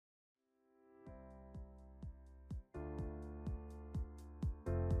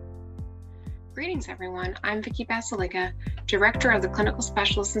Greetings, everyone. I'm Vicki Basiliga, Director of the Clinical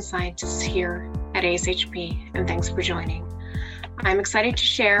Specialists and Scientists here at ASHP, and thanks for joining. I'm excited to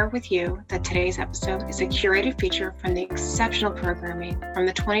share with you that today's episode is a curated feature from the exceptional programming from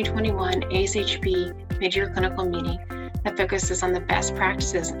the 2021 ASHP Mid-Year Clinical Meeting that focuses on the best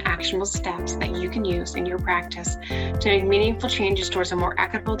practices and actionable steps that you can use in your practice to make meaningful changes towards a more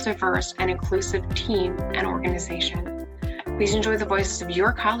equitable, diverse, and inclusive team and organization. Please enjoy the voices of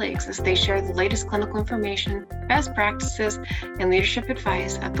your colleagues as they share the latest clinical information, best practices, and leadership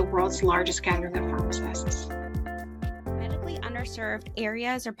advice at the world's largest gathering of pharmacists. Medically underserved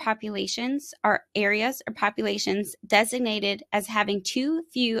areas or populations are areas or populations designated as having too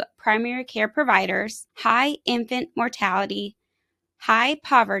few primary care providers, high infant mortality, high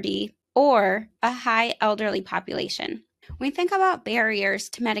poverty, or a high elderly population. When we think about barriers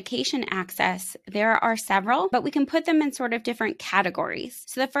to medication access, there are several, but we can put them in sort of different categories.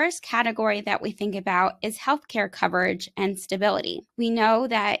 So the first category that we think about is healthcare coverage and stability. We know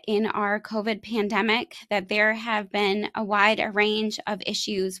that in our COVID pandemic that there have been a wide range of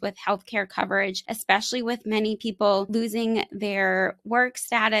issues with healthcare coverage, especially with many people losing their work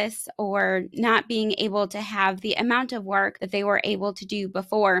status or not being able to have the amount of work that they were able to do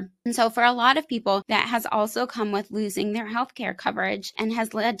before. And so for a lot of people, that has also come with losing their healthcare coverage and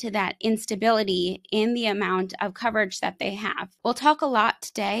has led to that instability in the amount of coverage that they have. We'll talk a lot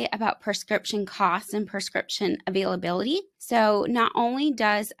today about prescription costs and prescription availability. So not only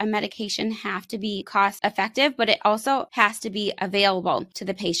does a medication have to be cost effective, but it also has to be available to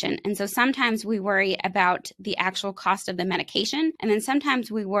the patient. And so sometimes we worry about the actual cost of the medication, and then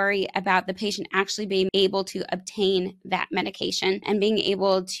sometimes we worry about the patient actually being able to obtain that medication and being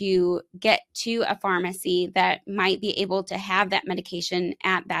able to get to a pharmacy that might be able to have that medication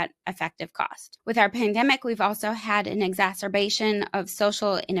at that effective cost. With our pandemic, we've also had an exacerbation of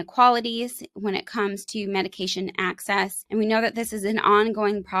social inequalities when it comes to medication access. And we know that this is an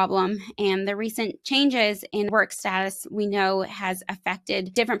ongoing problem, and the recent changes in work status we know has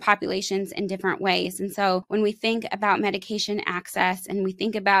affected different populations in different ways. And so when we think about medication access and we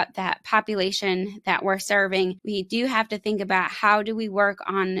think about that population that we're serving, we do have to think about how do we work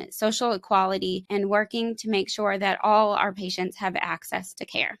on social equality and working to make sure that all our patients have access to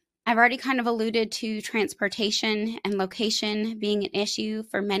care. I've already kind of alluded to transportation and location being an issue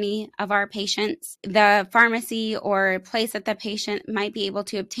for many of our patients. The pharmacy or place that the patient might be able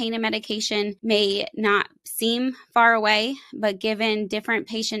to obtain a medication may not seem far away, but given different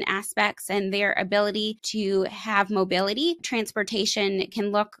patient aspects and their ability to have mobility, transportation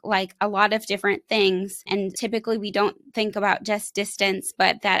can look like a lot of different things. And typically we don't think about just distance,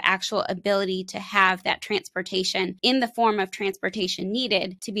 but that actual ability to have that transportation in the form of transportation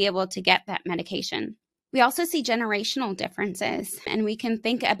needed to be able to get that medication. We also see generational differences, and we can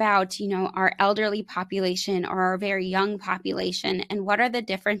think about, our elderly population or our very young population, and what are the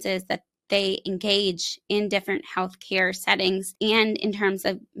differences that they engage in different healthcare settings and in terms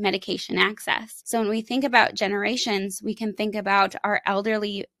of medication access. So when we think about generations, we can think about our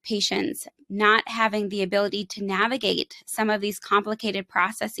elderly patients not having the ability to navigate some of these complicated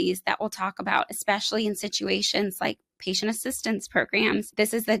processes that we'll talk about, especially in situations like patient assistance programs.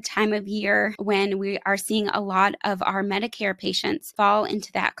 This is the time of year when we are seeing a lot of our Medicare patients fall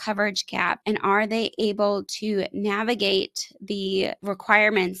into that coverage gap. And are they able to navigate the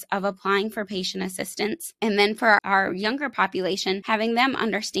requirements of applying for patient assistance? And then for our younger population, having them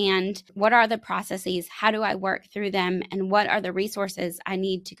understand what are the processes, how do I work through them, and what are the resources I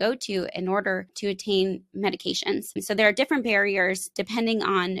need to go to in order to attain medications. So there are different barriers depending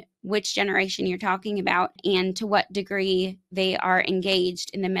on which generation you're talking about and to what degree they are engaged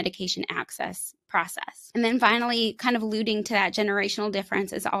in the medication access process. And then finally, kind of alluding to that generational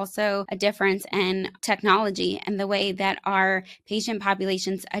difference is also a difference in technology and the way that our patient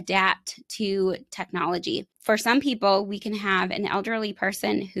populations adapt to technology. For some people, we can have an elderly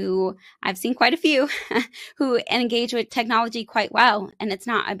person who I've seen quite a few who engage with technology quite well, and it's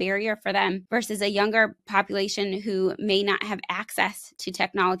not a barrier for them, versus a younger population who may not have access to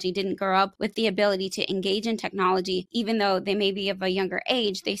technology, didn't grow up with the ability to engage in technology. Even though they may be of a younger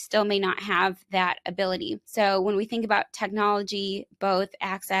age, they still may not have that ability. So when we think about technology, both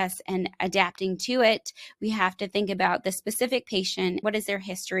access and adapting to it, we have to think about the specific patient, what is their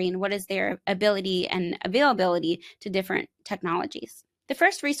history, and what is their ability and availability to different technologies. The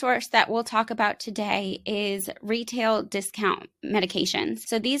first resource that we'll talk about today is retail discount medications.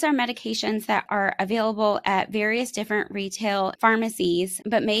 So these are medications that are available at various different retail pharmacies,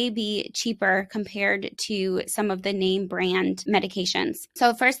 but may be cheaper compared to some of the name brand medications.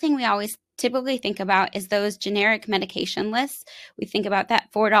 So first thing we always typically think about is those generic medication lists. We think about that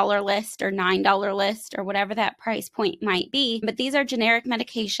 $4 list or $9 list or whatever that price point might be. But these are generic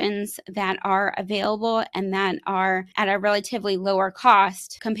medications that are available and that are at a relatively lower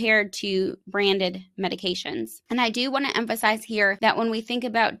cost compared to branded medications. And I do want to emphasize here that when we think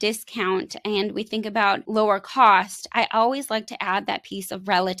about discount and we think about lower cost, I always like to add that piece of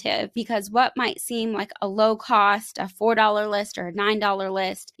relative, because what might seem like a low cost, a $4 list or a $9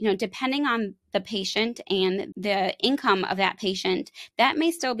 list, depending on the patient and the income of that patient, that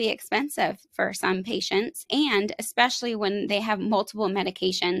may still be expensive for some patients. And especially when they have multiple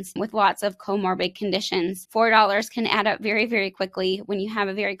medications with lots of comorbid conditions, $4 can add up very, very quickly when you have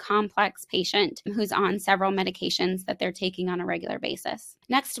a very complex patient who's on several medications that they're taking on a regular basis.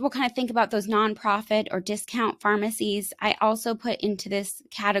 Next, we'll kind of think about those nonprofit or discount pharmacies. I also put into this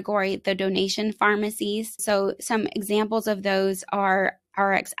category the donation pharmacies. So some examples of those are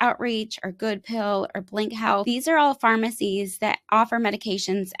RX Outreach or Good Pill or Blink Health. These are all pharmacies that offer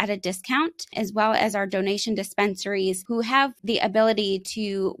medications at a discount, as well as our donation dispensaries who have the ability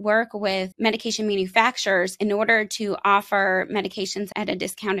to work with medication manufacturers in order to offer medications at a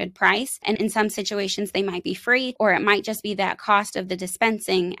discounted price. And in some situations, they might be free, or it might just be that cost of the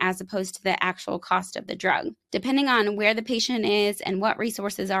dispensing as opposed to the actual cost of the drug. Depending on where the patient is and what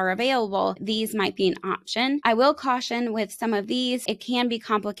resources are available, these might be an option. I will caution with some of these, it can be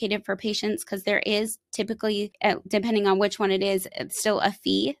complicated for patients because there is typically, depending on which one it is, still a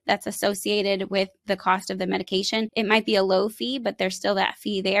fee that's associated with the cost of the medication. It might be a low fee, but there's still that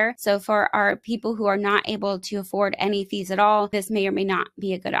fee there. So for our people who are not able to afford any fees at all, this may or may not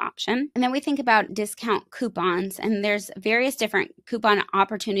be a good option. And then we think about discount coupons, and there's various different coupon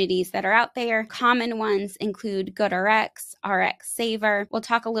opportunities that are out there. Common ones include GoodRx, RX Saver. We'll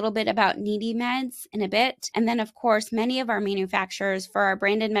talk a little bit about Needy Meds in a bit. And then, of course, many of our manufacturers for our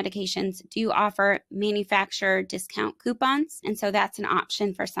branded medications do offer manufacturer discount coupons. And so that's an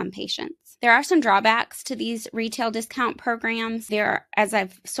option for some patients. There are some drawbacks to these retail discount programs. As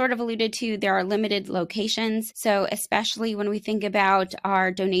I've sort of alluded to, there are limited locations. So especially when we think about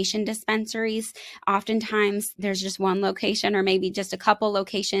our donation dispensaries, oftentimes there's just one location or maybe just a couple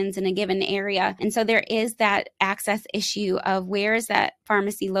locations in a given area. And so there is that access issue of where is that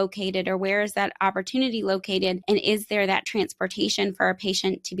pharmacy located or where is that opportunity located? And is there that transportation for a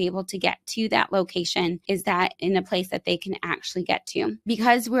patient to be able to get to that location? Is that in a place that they can actually get to?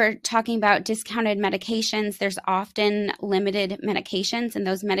 Because we're talking about discounted medications, there's often limited medications, and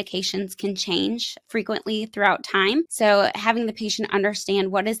those medications can change frequently throughout time. So having the patient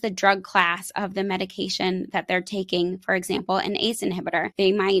understand what is the drug class of the medication that they're taking, for example, an ACE inhibitor,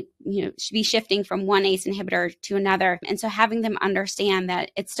 they might be shifting from one ACE inhibitor to another. And so having them understand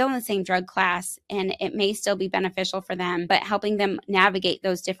that it's still in the same drug class and it may still be beneficial for them, but helping them navigate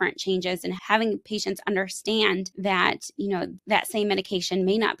those different changes and having patients understand that, that same medication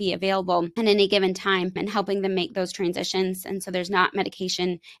may not be available at any given time, and helping them make those transitions. And so there's not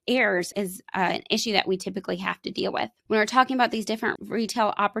medication errors is an issue that we typically have to deal with. When we're talking about these different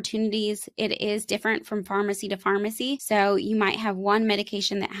retail opportunities, it is different from pharmacy to pharmacy. So you might have one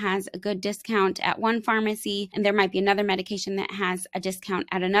medication that has a good discount at one pharmacy, and there might be another medication that has a discount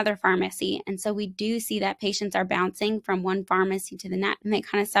at another pharmacy. And so we do see that patients are bouncing from one pharmacy to the next, and they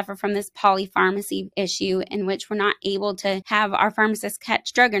kind of suffer from this polypharmacy issue in which we're not able to have our pharmacists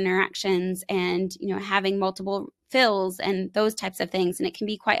catch drug interactions and, having multiple fills and those types of things. And it can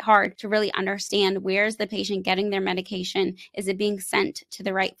be quite hard to really understand where's the patient getting their medication. Is it being sent to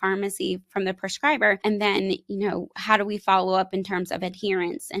the right pharmacy from the prescriber? And then, how do we follow up in terms of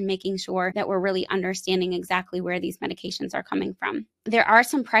adherence and making sure that we're really understanding exactly where these medications are coming from? There are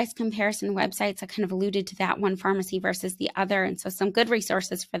some price comparison websites. I kind of alluded to that, one pharmacy versus the other. And so some good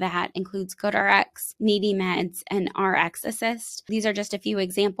resources for that includes GoodRx, Needy Meds, and RX Assist. These are just a few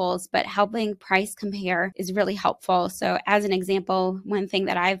examples, but helping price compare is really helpful. So as an example, one thing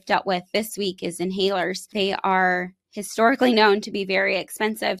that I've dealt with this week is inhalers. They are historically known to be very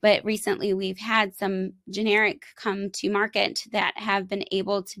expensive, but recently we've had some generic come to market that have been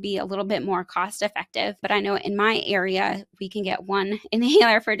able to be a little bit more cost effective. But I know in my area, we can get one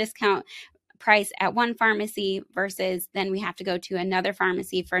inhaler for a discount price at one pharmacy versus then we have to go to another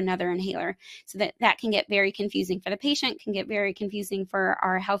pharmacy for another inhaler. So that can get very confusing for the patient, can get very confusing for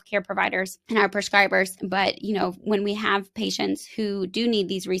our healthcare providers and our prescribers. But, when we have patients who do need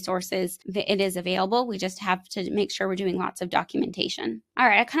these resources, it is available. We just have to make sure we're doing lots of documentation. All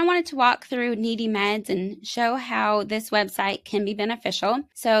right, I kind of wanted to walk through Needy Meds and show how this website can be beneficial.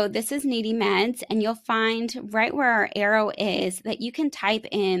 So this is Needy Meds, and you'll find right where our arrow is that you can type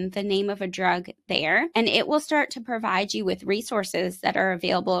in the name of a drug drug there, and it will start to provide you with resources that are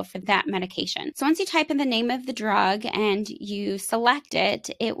available for that medication. So once you type in the name of the drug and you select it,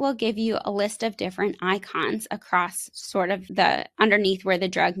 it will give you a list of different icons across sort of the underneath where the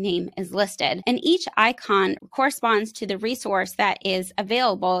drug name is listed. And each icon corresponds to the resource that is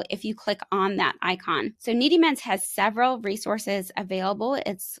available if you click on that icon. So NeedyMeds has several resources available.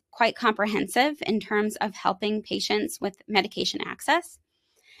 It's quite comprehensive in terms of helping patients with medication access.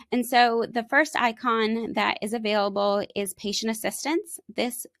 And so the first icon that is available is patient assistance.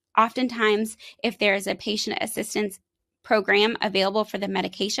 This oftentimes, if there's a patient assistance program available for the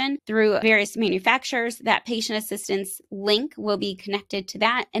medication through various manufacturers, that patient assistance link will be connected to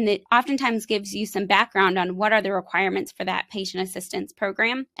that. And it oftentimes gives you some background on what are the requirements for that patient assistance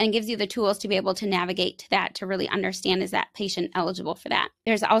program and gives you the tools to be able to navigate to that to really understand, is that patient eligible for that.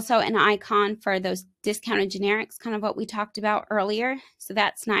 There's also an icon for those discounted generics, kind of what we talked about earlier. So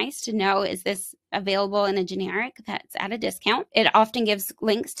that's nice to know, is this available in a generic that's at a discount? It often gives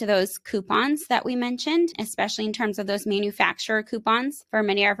links to those coupons that we mentioned, especially in terms of those manufacturer coupons for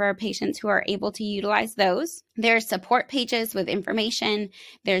many of our patients who are able to utilize those. There's support pages with information,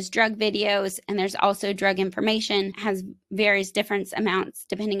 there's drug videos, and there's also drug information, has various different amounts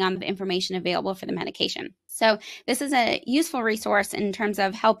depending on the information available for the medication. So this is a useful resource in terms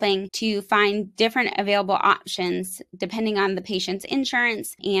of helping to find different available options depending on the patient's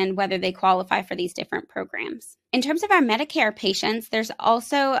insurance and whether they qualify for these different programs. In terms of our Medicare patients, there's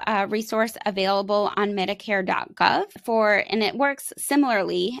also a resource available on Medicare.gov and it works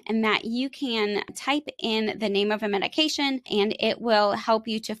similarly in that you can type in the name of a medication and it will help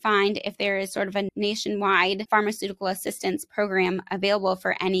you to find if there is sort of a nationwide pharmaceutical assistance program available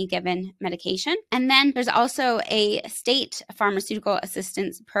for any given medication. And then there's also a state pharmaceutical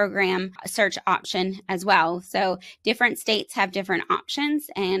assistance program search option as well. So different states have different options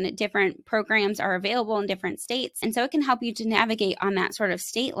and different programs are available in different states. And so it can help you to navigate on that sort of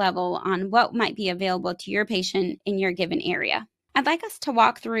state level on what might be available to your patient in your given area. I'd like us to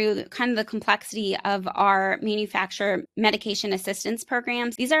walk through kind of the complexity of our manufacturer medication assistance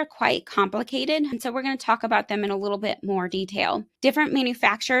programs. These are quite complicated, and so we're going to talk about them in a little bit more detail. Different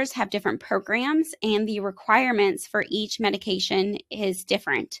manufacturers have different programs, and the requirements for each medication is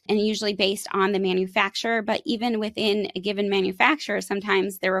different and usually based on the manufacturer, but even within a given manufacturer,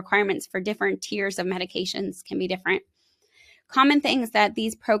 sometimes the requirements for different tiers of medications can be different. Common things that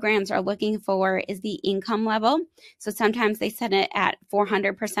these programs are looking for is the income level. So sometimes they set it at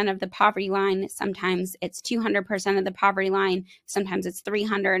 400% of the poverty line. Sometimes it's 200% of the poverty line. Sometimes it's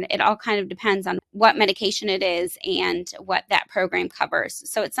 300. It all kind of depends on what medication it is and what that program covers.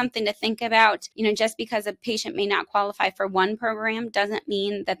 So it's something to think about. Just because a patient may not qualify for one program doesn't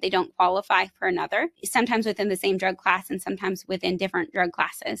mean that they don't qualify for another. Sometimes within the same drug class and sometimes within different drug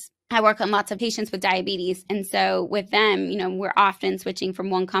classes. I work on lots of patients with diabetes. And so with them, we're often switching from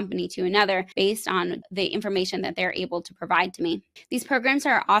one company to another based on the information that they're able to provide to me. These programs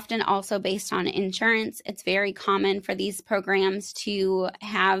are often also based on insurance. It's very common for these programs to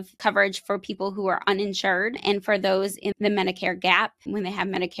have coverage for people who are uninsured and for those in the Medicare gap when they have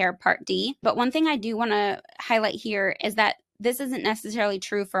Medicare Part D. But one thing I do want to highlight here is that this isn't necessarily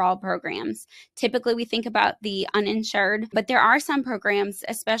true for all programs. Typically, we think about the uninsured, but there are some programs,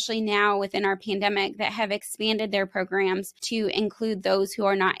 especially now within our pandemic, that have expanded their programs to include those who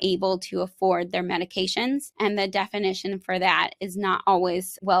are not able to afford their medications. And the definition for that is not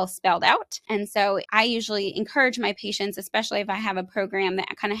always well spelled out. And so I usually encourage my patients, especially if I have a program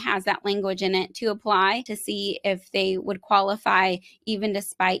that kind of has that language in it, to apply to see if they would qualify even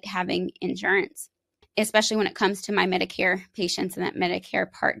despite having insurance, especially when it comes to my Medicare patients and that Medicare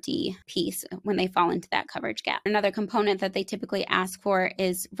Part D piece when they fall into that coverage gap. Another component that they typically ask for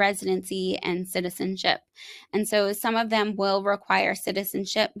is residency and citizenship. And so some of them will require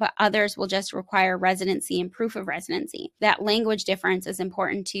citizenship, but others will just require residency and proof of residency. That language difference is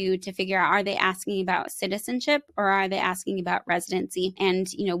important to figure out, are they asking about citizenship or are they asking about residency? And,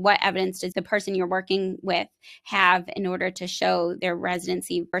 what evidence does the person you're working with have in order to show their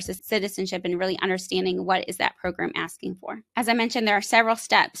residency versus citizenship and really understanding what is that program asking for. As I mentioned, there are several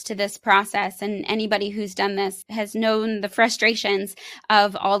steps to this process, and anybody who's done this has known the frustrations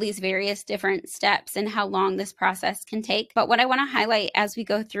of all these various different steps and how long this process can take. But what I want to highlight as we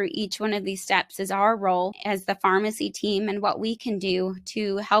go through each one of these steps is our role as the pharmacy team and what we can do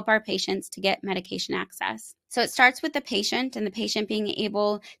to help our patients to get medication access. So it starts with the patient and the patient being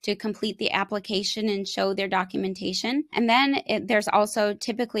able to complete the application and show their documentation. And then there's also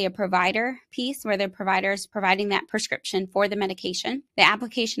typically a provider piece where the provider is providing that prescription for the medication. The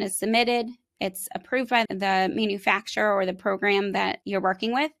application is submitted. it's approved by the manufacturer or the program that you're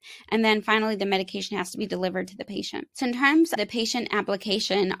working with. And then finally, the medication has to be delivered to the patient. So in terms of the patient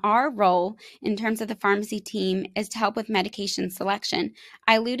application, our role in terms of the pharmacy team is to help with medication selection.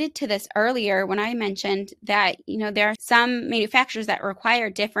 I alluded to this earlier when I mentioned that, there are some manufacturers that require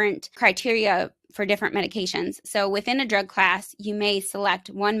different criteria for different medications. So within a drug class, you may select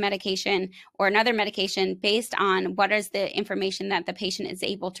one medication or another medication based on what is the information that the patient is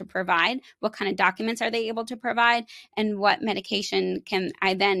able to provide, what kind of documents are they able to provide, and what medication can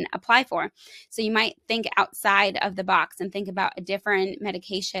I then apply for. So you might think outside of the box and think about a different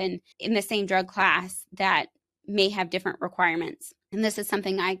medication in the same drug class that may have different requirements. And this is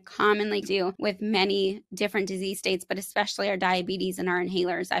something I commonly do with many different disease states, but especially our diabetes and our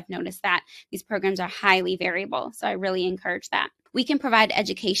inhalers. I've noticed that these programs are highly variable. So I really encourage that. We can provide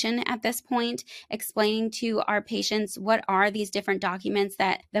education at this point, explaining to our patients what are these different documents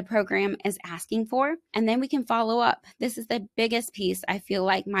that the program is asking for. And then we can follow up. This is the biggest piece I feel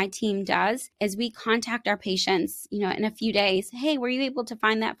like my team does, is we contact our patients, in a few days. Hey, were you able to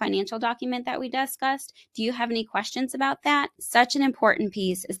find that financial document that we discussed? Do you have any questions about that? Such an important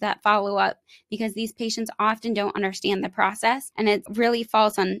piece is that follow up, because these patients often don't understand the process. And it really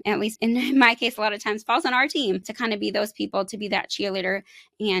falls on, at least in my case, a lot of times falls on our team to kind of be those people, to be that cheerleader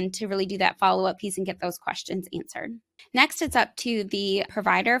and to really do that follow-up piece and get those questions answered. Next, it's up to the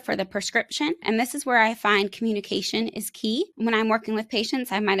provider for the prescription. And this is where I find communication is key. When I'm working with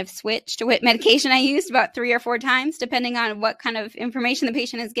patients, I might have switched what medication I used about 3 or 4 times, depending on what kind of information the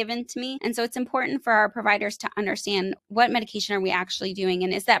patient has given to me. And so it's important for our providers to understand what medication are we actually doing,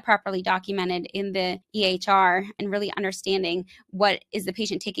 and is that properly documented in the EHR, and really understanding what is the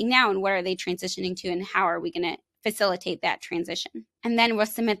patient taking now and what are they transitioning to, and how are we going to facilitate that transition. And then we'll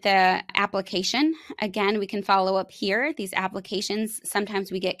submit the application. Again, we can follow up here. These applications,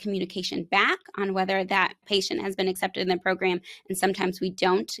 sometimes we get communication back on whether that patient has been accepted in the program, and sometimes we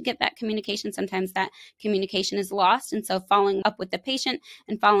don't get that communication. Sometimes that communication is lost. And so following up with the patient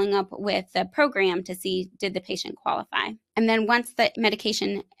and following up with the program to see, did the patient qualify? And then once the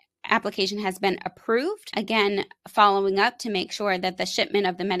medication application has been approved, again, following up to make sure that the shipment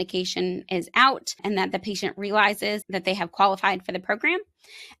of the medication is out and that the patient realizes that they have qualified for the program.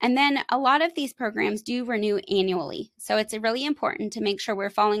 And then a lot of these programs do renew annually. So it's really important to make sure we're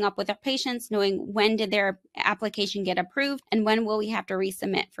following up with our patients, knowing when did their application get approved and when will we have to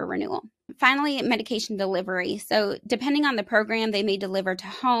resubmit for renewal. Finally, medication delivery. So depending on the program, they may deliver to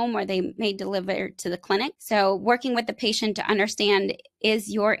home or they may deliver to the clinic. So working with the patient to understand,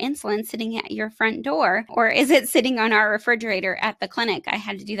 is your insulin sitting at your front door or is it sitting on our refrigerator at the clinic? I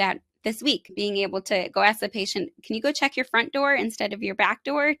had to do that this week, being able to go ask the patient, can you go check your front door instead of your back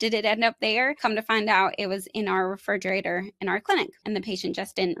door? Did it end up there? Come to find out it was in our refrigerator in our clinic. And the patient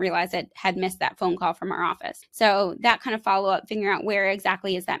just didn't realize it, had missed that phone call from our office. So that kind of follow-up, figuring out where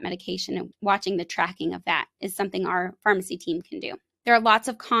exactly is that medication and watching the tracking of that is something our pharmacy team can do. There are lots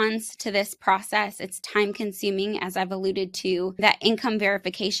of cons to this process. It's time consuming, as I've alluded to. That income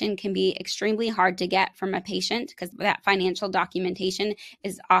verification can be extremely hard to get from a patient because that financial documentation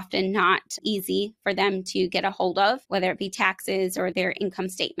is often not easy for them to get a hold of, whether it be taxes or their income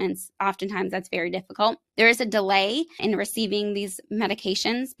statements. Oftentimes that's very difficult. There is a delay in receiving these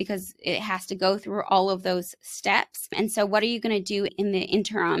medications because it has to go through all of those steps. And so what are you going to do in the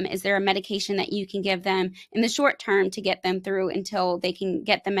interim? Is there a medication that you can give them in the short term to get them through until they can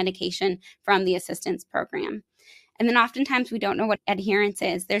get the medication from the assistance program? And then oftentimes we don't know what adherence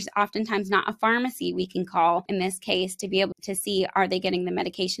is. There's oftentimes not a pharmacy we can call in this case to be able to see, are they getting the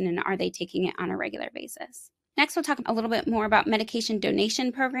medication and are they taking it on a regular basis? Next, we'll talk a little bit more about medication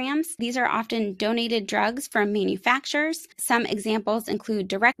donation programs. These are often donated drugs from manufacturers. Some examples include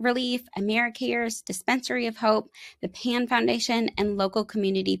Direct Relief, AmeriCares, Dispensary of Hope, the PAN Foundation, and local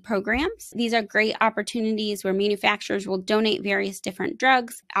community programs. These are great opportunities where manufacturers will donate various different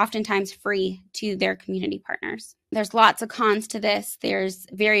drugs, oftentimes free, to their community partners. There's lots of cons to this. There's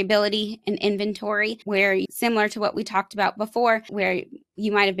variability in inventory where, similar to what we talked about before, where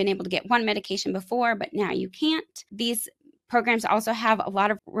you might have been able to get one medication before, but now you can't. These programs also have a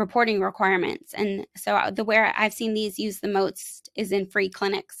lot of reporting requirements. And so the where I've seen these used the most is in free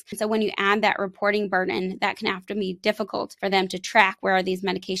clinics. So when you add that reporting burden, that can have to be difficult for them to track where are these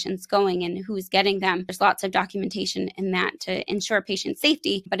medications going and who's getting them. There's lots of documentation in that to ensure patient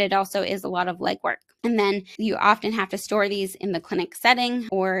safety, but it also is a lot of legwork. And then you often have to store these in the clinic setting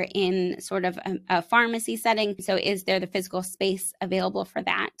or in sort of a pharmacy setting. So is there the physical space available for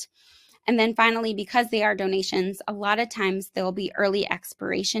that? And then finally, because they are donations, a lot of times there'll be early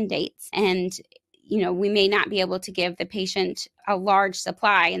expiration dates. And we may not be able to give the patient a large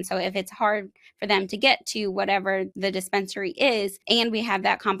supply. And so if it's hard for them to get to whatever the dispensary is, and we have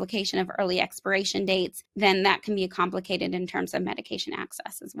that complication of early expiration dates, then that can be complicated in terms of medication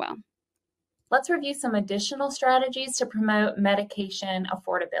access as well. Let's review some additional strategies to promote medication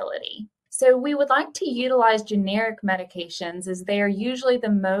affordability. So we would like to utilize generic medications as they are usually the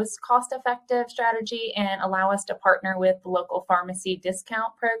most cost-effective strategy and allow us to partner with local pharmacy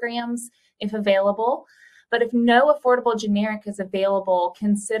discount programs if available. But if no affordable generic is available,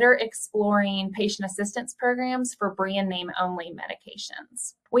 consider exploring patient assistance programs for brand name only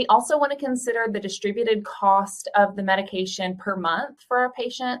medications. We also want to consider the distributed cost of the medication per month for our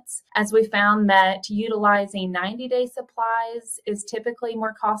patients, as we found that utilizing 90-day supplies is typically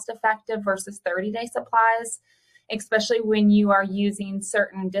more cost effective versus 30-day supplies, especially when you are using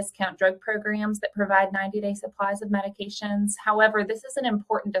certain discount drug programs that provide 90-day supplies of medications. However, this is an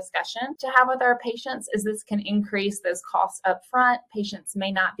important discussion to have with our patients, as this can increase those costs up front. Patients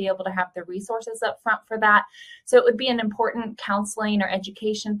may not be able to have the resources up front for that. So it would be an important counseling or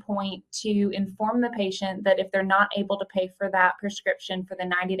education point to inform the patient that if they're not able to pay for that prescription for the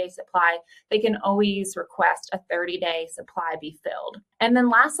 90-day supply, they can always request a 30-day supply be filled. And then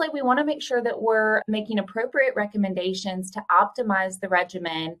lastly, we want to make sure that we're making appropriate recommendations to optimize the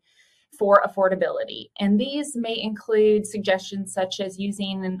regimen for affordability. And these may include suggestions such as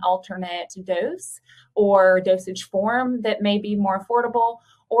using an alternate dose or dosage form that may be more affordable,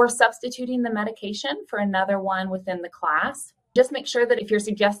 or substituting the medication for another one within the class. Just make sure that if you're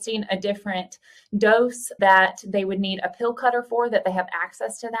suggesting a different dose that they would need a pill cutter for, that they have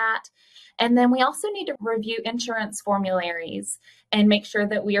access to that. And then we also need to review insurance formularies and make sure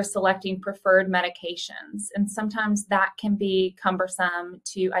that we are selecting preferred medications. And sometimes that can be cumbersome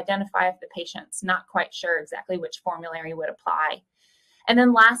to identify if the patient's not quite sure exactly which formulary would apply. And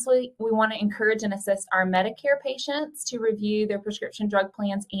then lastly, we want to encourage and assist our Medicare patients to review their prescription drug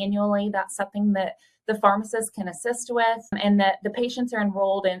plans annually. That's something that the pharmacist can assist with, and that the patients are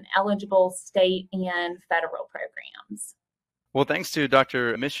enrolled in eligible state and federal programs. Well, thanks to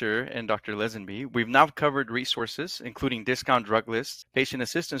Dr. Mischer and Dr. Lesenby, we've now covered resources, including discount drug lists, patient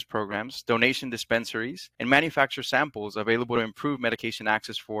assistance programs, donation dispensaries, and manufacturer samples available to improve medication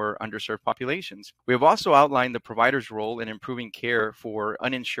access for underserved populations. We have also outlined the provider's role in improving care for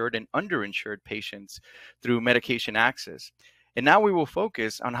uninsured and underinsured patients through medication access. And now we will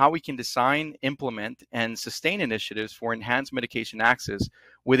focus on how we can design, implement, and sustain initiatives for enhanced medication access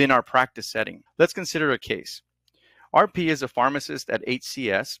within our practice setting. Let's consider a case. RP is a pharmacist at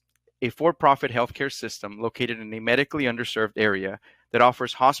HCS, a for-profit healthcare system located in a medically underserved area that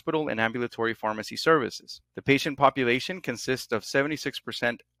offers hospital and ambulatory pharmacy services. The patient population consists of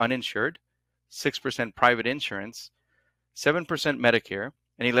 76% uninsured, 6% private insurance, 7% Medicare,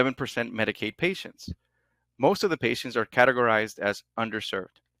 and 11% Medicaid patients. Most of the patients are categorized as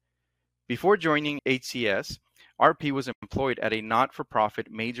underserved. Before joining HCS, RP was employed at a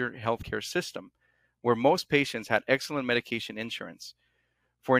not-for-profit major healthcare system, where most patients had excellent medication insurance.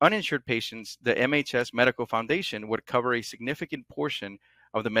 For uninsured patients, the MHS Medical Foundation would cover a significant portion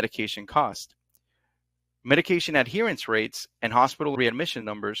of the medication cost. Medication adherence rates and hospital readmission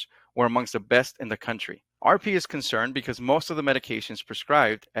numbers were amongst the best in the country. RP is concerned because most of the medications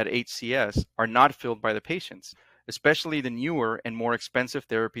prescribed at HCS are not filled by the patients, especially the newer and more expensive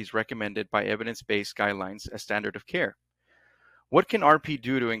therapies recommended by evidence-based guidelines as standard of care. What can RP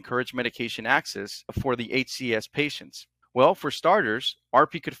do to encourage medication access for the HCS patients? Well, for starters,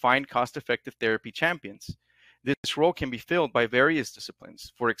 RP could find cost-effective therapy champions. This role can be filled by various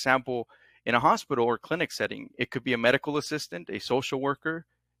disciplines. For example, in a hospital or clinic setting, it could be a medical assistant, a social worker,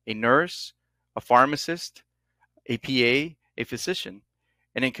 a nurse, a pharmacist, a PA, a physician.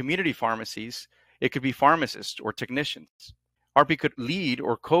 And in community pharmacies, it could be pharmacists or technicians. RP could lead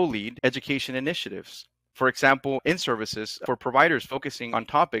or co-lead education initiatives. For example, in-services for providers focusing on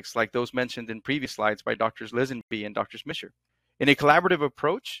topics like those mentioned in previous slides by Drs. Lesenby and Drs. Mischer. In a collaborative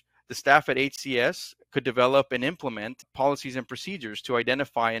approach, the staff at HCS could develop and implement policies and procedures to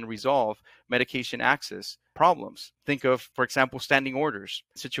identify and resolve medication access problems. Think of, for example, standing orders,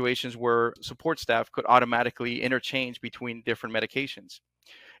 situations where support staff could automatically interchange between different medications.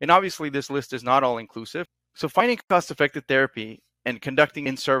 And obviously, this list is not all inclusive. So finding cost-effective therapy and conducting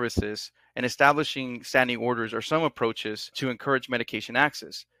in-services and establishing standing orders are some approaches to encourage medication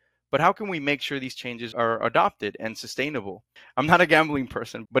access. But how can we make sure these changes are adopted and sustainable? I'm not a gambling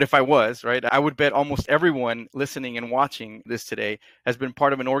person, but if I was, right, I would bet almost everyone listening and watching this today has been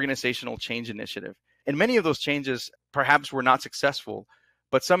part of an organizational change initiative. And many of those changes perhaps were not successful,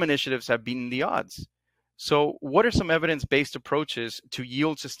 but some initiatives have beaten the odds. So what are some evidence-based approaches to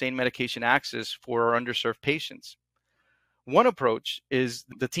yield sustained medication access for our underserved patients? One approach is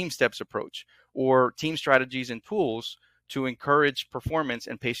the team steps approach, or team strategies and tools to encourage performance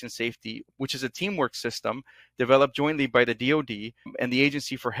and patient safety, which is a teamwork system developed jointly by the DoD and the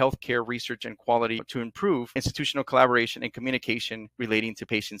Agency for Healthcare Research and Quality to improve institutional collaboration and communication relating to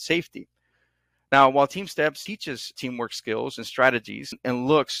patient safety. Now, while Team Steps teaches teamwork skills and strategies and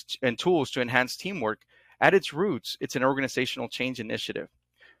looks and tools to enhance teamwork, at its roots, it's an organizational change initiative.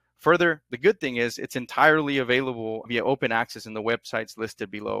 Further, the good thing is it's entirely available via open access in the websites listed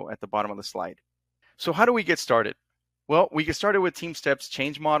below at the bottom of the slide. So how do we get started? Well, we get started with Team Steps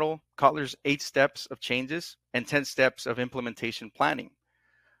change model, Kotler's 8 steps of changes, and 10 steps of implementation planning.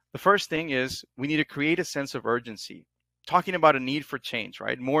 The first thing is we need to create a sense of urgency, talking about a need for change,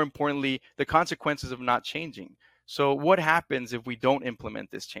 right? More importantly, the consequences of not changing. So what happens if we don't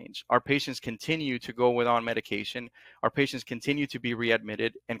implement this change? Our patients continue to go without medication, our patients continue to be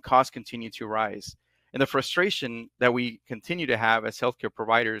readmitted, and costs continue to rise. And the frustration that we continue to have as healthcare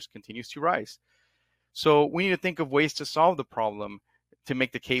providers continues to rise. So we need to think of ways to solve the problem to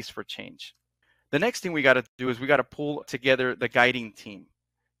make the case for change. The next thing we got to do is we got to pull together the guiding team.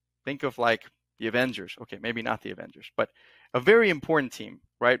 Think of like the Avengers. Okay, maybe not the Avengers, but a very important team,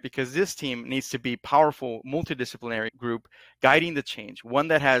 right? Because this team needs to be powerful, multidisciplinary group guiding the change, one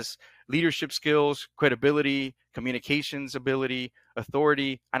that has leadership skills, credibility, communications ability,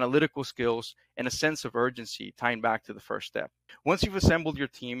 authority, analytical skills, and a sense of urgency, tying back to the first step. Once you've assembled your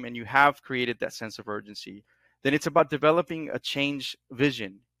team and you have created that sense of urgency, then it's about developing a change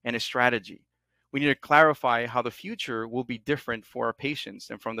vision and a strategy. We need to clarify how the future will be different for our patients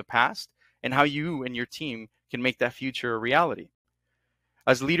than from the past, and how you and your team can make that future a reality.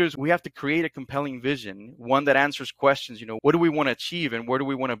 As leaders, we have to create a compelling vision, one that answers questions, what do we want to achieve and where do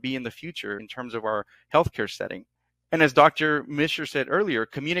we want to be in the future in terms of our healthcare setting? And as Dr. Misher said earlier,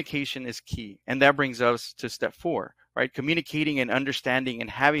 communication is key. And that brings us to step 4, right? Communicating and understanding and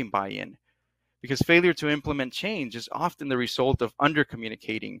having buy-in. Because failure to implement change is often the result of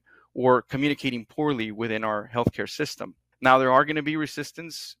under-communicating or communicating poorly within our healthcare system. Now, there are going to be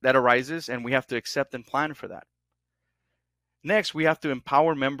resistance that arises, and we have to accept and plan for that. Next, we have to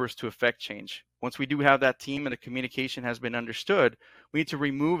empower members to affect change. Once we do have that team and the communication has been understood, we need to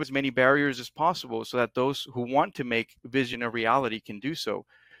remove as many barriers as possible so that those who want to make vision a reality can do so.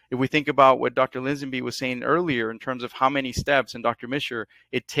 If we think about what Dr. Lisenby was saying earlier in terms of how many steps, and Dr. Misher,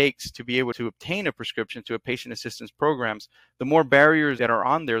 it takes to be able to obtain a prescription to a patient assistance programs, the more barriers that are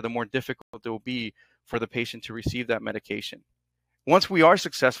on there, the more difficult it will be for the patient to receive that medication. Once we are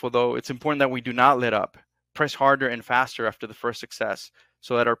successful, though, it's important that we do not let up. Press harder and faster after the first success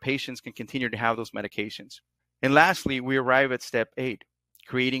so that our patients can continue to have those medications. And lastly, we arrive at step 8,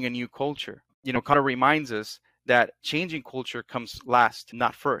 creating a new culture. Kotler reminds us that changing culture comes last,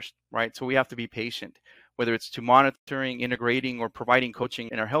 not first, right? So we have to be patient, whether it's to monitoring, integrating, or providing coaching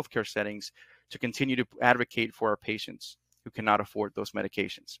in our healthcare settings to continue to advocate for our patients who cannot afford those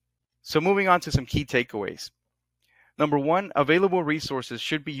medications. So moving on to some key takeaways. Number 1, available resources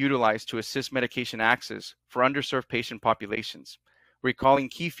should be utilized to assist medication access for underserved patient populations. Recalling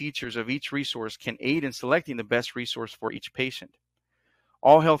key features of each resource can aid in selecting the best resource for each patient.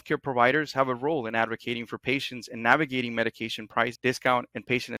 All healthcare providers have a role in advocating for patients and navigating medication price, discount, and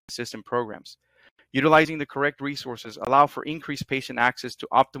patient assistance programs. Utilizing the correct resources allow for increased patient access to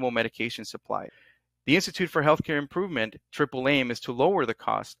optimal medication supply. The Institute for Healthcare Improvement, triple aim, is to lower the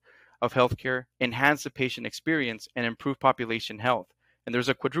cost of healthcare, enhance the patient experience, and improve population health. And there's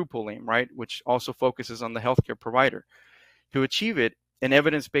a quadruple aim, right, which also focuses on the healthcare provider. To achieve it, an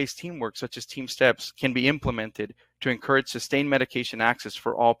evidence-based teamwork such as Team Steps can be implemented to encourage sustained medication access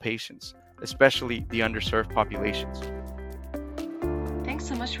for all patients, especially the underserved populations. Thanks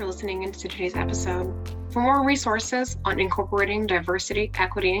so much for listening into today's episode. For more resources on incorporating diversity,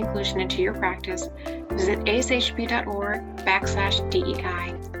 equity, and inclusion into your practice, visit ashp.org/DEI.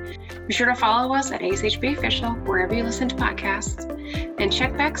 Be sure to follow us at ASHP Official wherever you listen to podcasts, and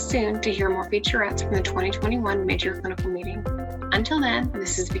check back soon to hear more featurettes from the 2021 Major Clinical Meeting. Until then,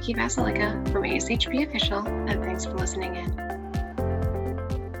 this is Vicki Basilica from ASHP Official, and thanks for listening in.